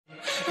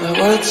My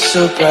world's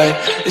so bright,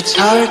 it's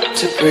hard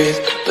to breathe,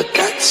 but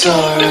that's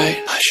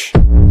alright. Hush.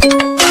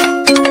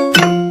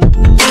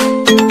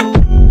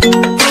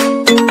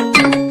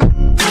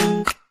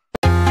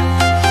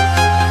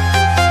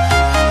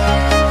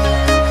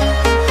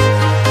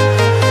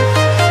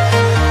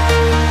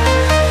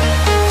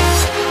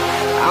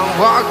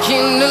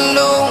 Walking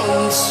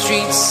alone, the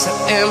streets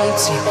are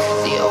empty.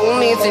 The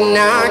only thing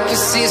I can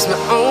see is my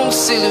own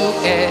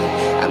silhouette.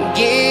 I'm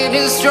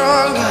getting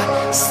stronger,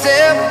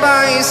 step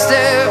by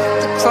step.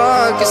 The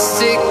clock is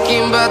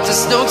ticking, but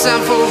there's no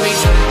time for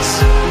regrets.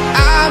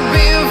 I've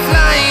been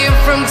flying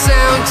from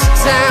town to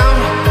town,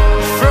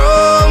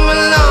 from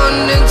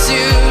London to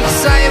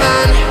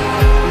Taiwan.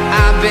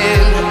 I've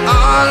been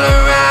all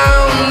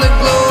around the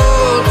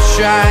globe,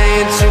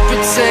 trying to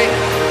protect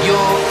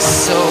your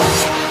soul.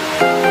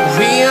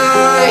 We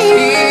are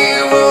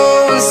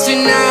heroes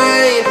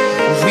tonight.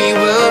 We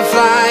will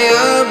fly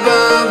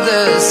above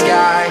the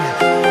sky.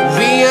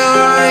 We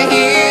are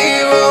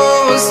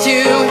heroes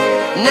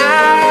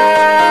tonight.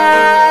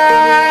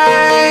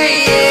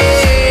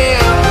 Yeah.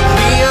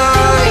 We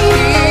are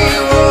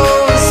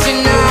heroes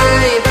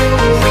tonight.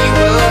 We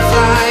will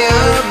fly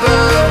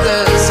above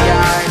the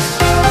sky.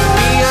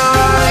 We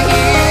are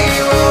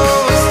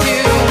heroes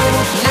tonight.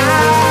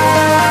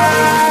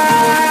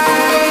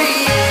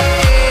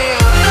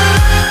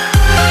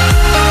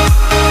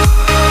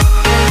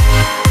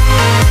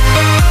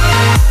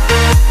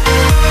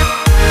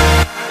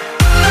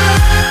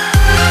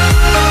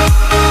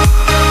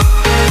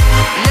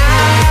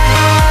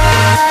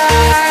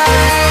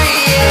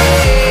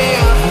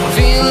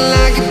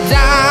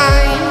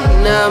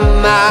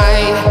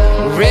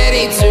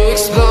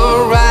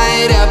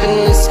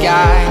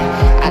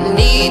 I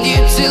need you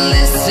to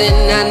listen,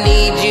 I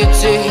need you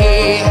to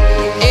hear,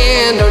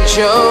 and don't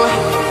show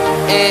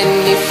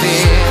any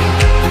fear.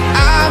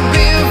 I've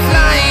been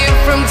flying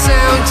from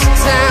town to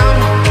town,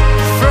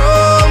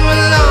 from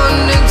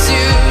London to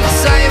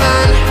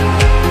Taiwan.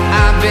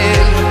 I've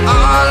been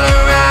all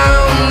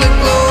around the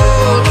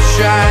globe,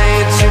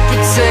 trying to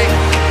protect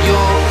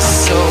your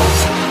soul.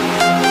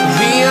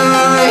 We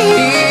are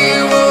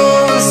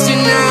heroes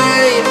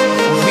tonight.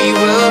 We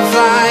will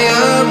fly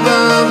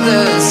above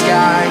the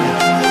sky.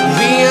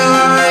 We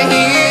are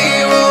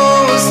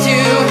heroes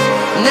tonight.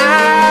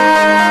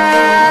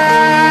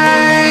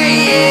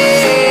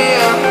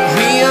 Yeah.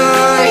 We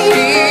are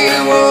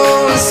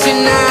heroes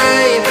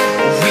tonight.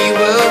 We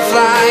will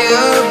fly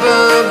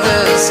above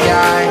the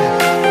sky.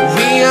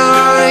 We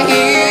are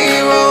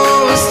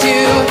heroes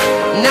tonight.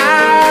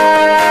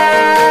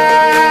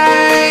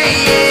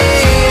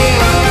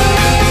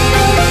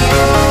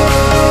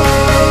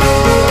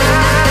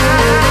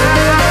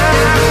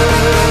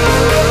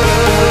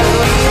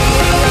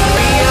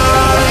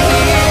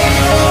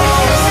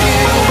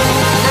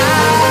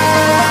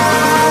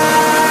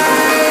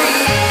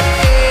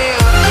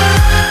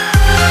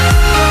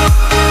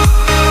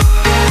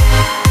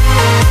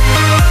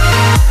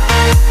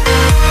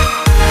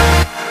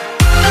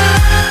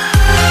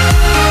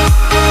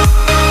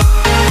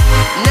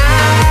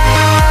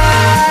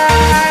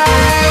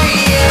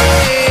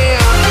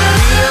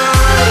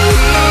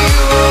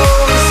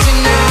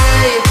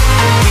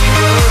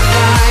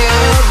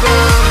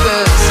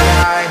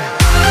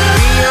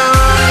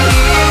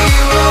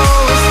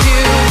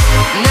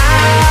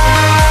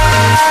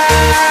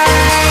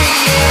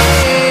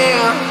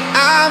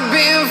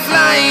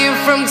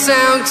 From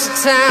town to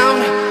town,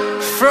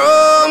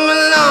 from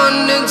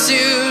London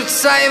to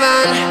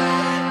Taiwan.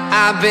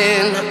 I've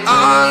been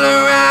all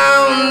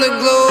around the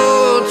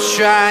globe,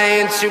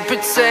 trying to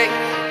protect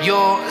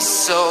your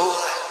soul.